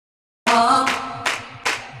Gives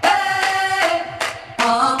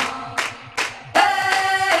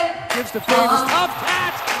to Favors, tough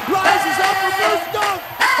catch, rises up for first dunk.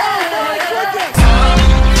 Oh my goodness!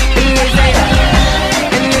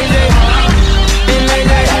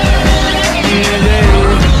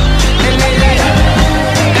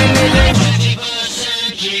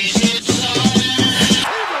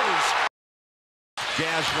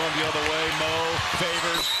 Jazz run the other way. Mo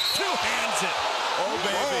Favors two-hands it. Oh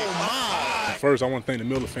baby! Oh my! First, I want to thank the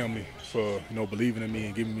Miller family for believing in me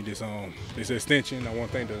and giving me this extension. I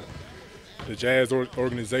want to thank the Jazz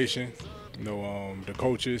organization, the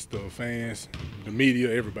coaches, the fans, the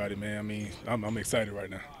media, everybody, man. I mean, I'm excited right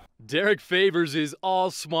now. Derrick Favors is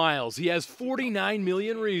all smiles. He has 49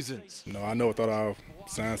 million reasons. I never thought I'd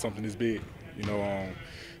sign something this big.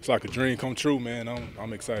 It's like a dream come true, man.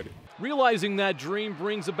 I'm excited. Realizing that dream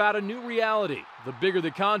brings about a new reality. The bigger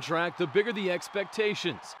the contract, the bigger the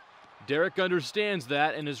expectations. Derrick understands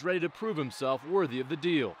that and is ready to prove himself worthy of the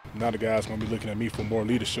deal. Now the guys going to be looking at me for more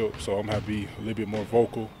leadership, so I'm going to have to be a little bit more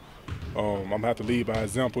vocal. I'm going to have to lead by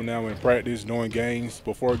example now in practice, knowing games,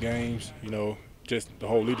 before games, just the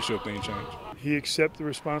whole leadership thing changed. He accepts the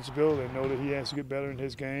responsibility and know that he has to get better in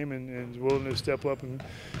his game and is willing to step up and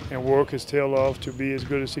work his tail off to be as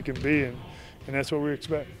good as he can be. And that's what we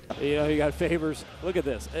expect. You got Favors. Look at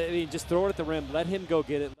this. I mean, just throw it at the rim. Let him go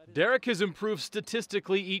get it. Derrick has improved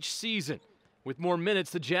statistically each season. With more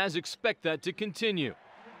minutes, the Jazz expect that to continue.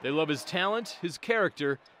 They love his talent, his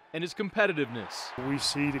character, and his competitiveness. We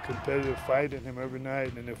see the competitive fight in him every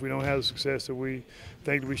night, and if we don't have the success that we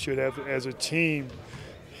think we should have as a team,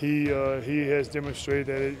 he has demonstrated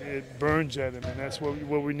that it burns at him, and that's what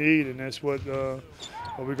we need, and that's what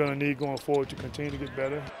we're going to need going forward to continue to get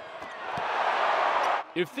better.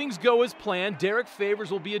 If things go as planned, Derrick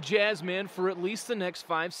Favors will be a Jazz man for at least the next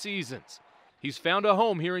 5 seasons. He's found a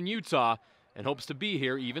home here in Utah and hopes to be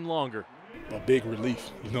here even longer. A big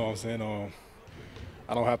relief, you know what I'm saying?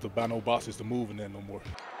 I don't have to buy no boxes to move in there no more.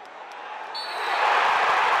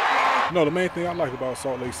 The main thing I like about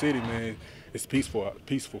Salt Lake City, man, it's peaceful.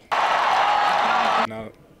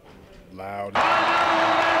 Not loud.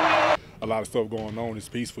 A lot of stuff going on. It's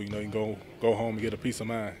peaceful. You can go home and get a peace of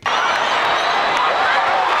mind.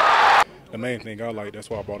 The main thing I like, that's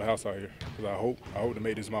why I bought a house out here. Because I hope to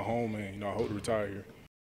make this my home, and I hope to retire here.